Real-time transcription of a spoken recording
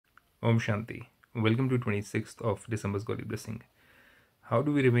Om Shanti. Welcome to 26th of December's Godly Blessing. How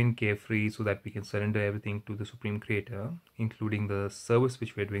do we remain carefree so that we can surrender everything to the Supreme Creator, including the service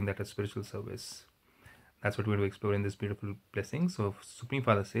which we are doing, that is spiritual service? That's what we're going to explore in this beautiful blessing. So Supreme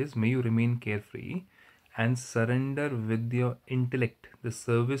Father says, may you remain carefree and surrender with your intellect the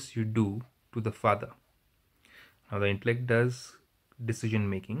service you do to the Father. Now the intellect does decision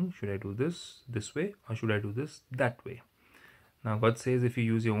making. Should I do this way, or should I do this that way? Now God says if you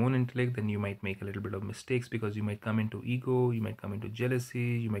use your own intellect, then you might make a little bit of mistakes, because you might come into ego, you might come into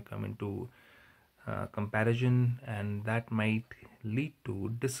jealousy, you might come into comparison, and that might lead to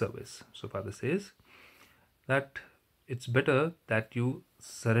disservice. So Father says that it's better that you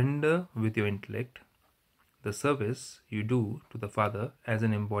surrender with your intellect the service you do to the Father as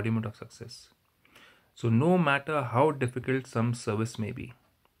an embodiment of success. So no matter how difficult some service may be,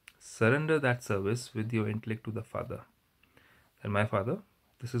 surrender that service with your intellect to the Father. And my Father,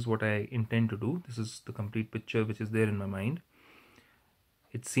 this is what I intend to do. This is the complete picture which is there in my mind.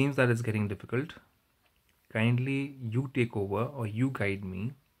 It seems that it's getting difficult. Kindly you take over, or you guide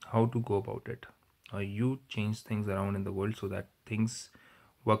me how to go about it, or you change things around in the world so that things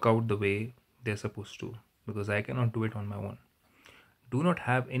work out the way they're supposed to, because I cannot do it on my own. Do not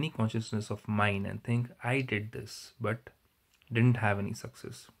have any consciousness of mine and think I did this but didn't have any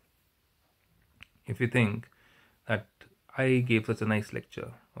success. If you think that I gave such a nice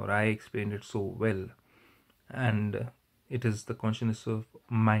lecture, or I explained it so well, and it is the consciousness of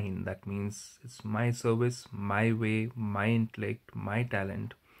mine, that means it's my service, my way, my intellect, my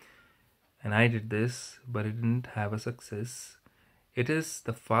talent, and I did this but it didn't have a success. It is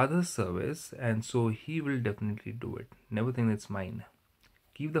the Father's service, and so He will definitely do it. Never think it's mine.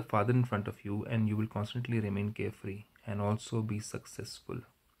 Keep the Father in front of you and you will constantly remain carefree and also be successful.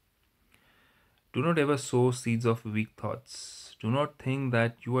 Do not ever sow seeds of weak thoughts. Do not think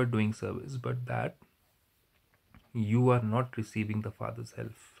that you are doing service, but that you are not receiving the Father's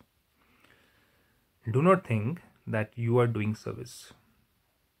help. Do not think that you are doing service,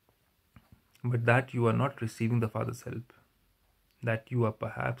 but that you are not receiving the Father's help, that you are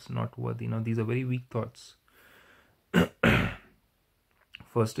perhaps not worthy. Now, these are very weak thoughts.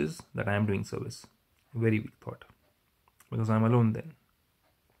 First is that I am doing service. Very weak thought, because I am alone then.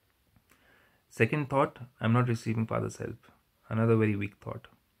 Second thought, I am not receiving Father's help. Another very weak thought,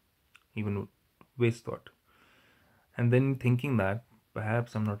 even waste thought. And then thinking that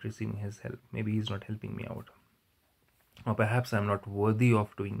perhaps I'm not receiving His help. Maybe He's not helping me out. Or perhaps I'm not worthy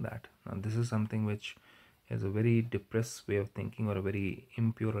of doing that. Now this is something which is a very depressed way of thinking, or a very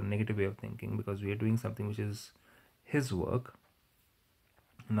impure or negative way of thinking, because we are doing something which is His work.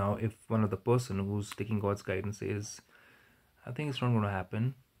 Now if one of the person who's taking God's guidance says, I think it's not going to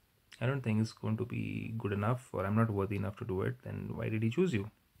happen, I don't think it's going to be good enough, or I'm not worthy enough to do it, then why did He choose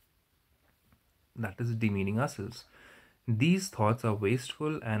you? That is demeaning ourselves. These thoughts are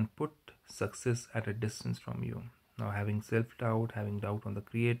wasteful and put success at a distance from you. Now having self-doubt, having doubt on the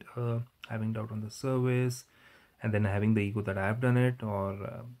Creator, having doubt on the service, and then having the ego that I've done it,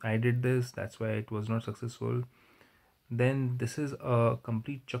 or I did this, that's why it was not successful, then this is a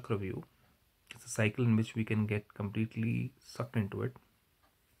complete chakravyu. It's a cycle in which we can get completely sucked into it,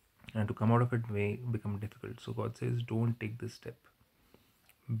 and to come out of it may become difficult. So God says, don't take this step.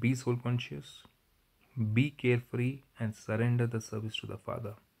 Be soul conscious, be carefree, and surrender the service to the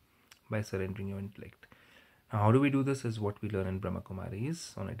Father by surrendering your intellect. Now how do we do this is what we learn in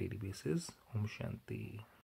brahmakumaris on a daily basis. Om Shanti.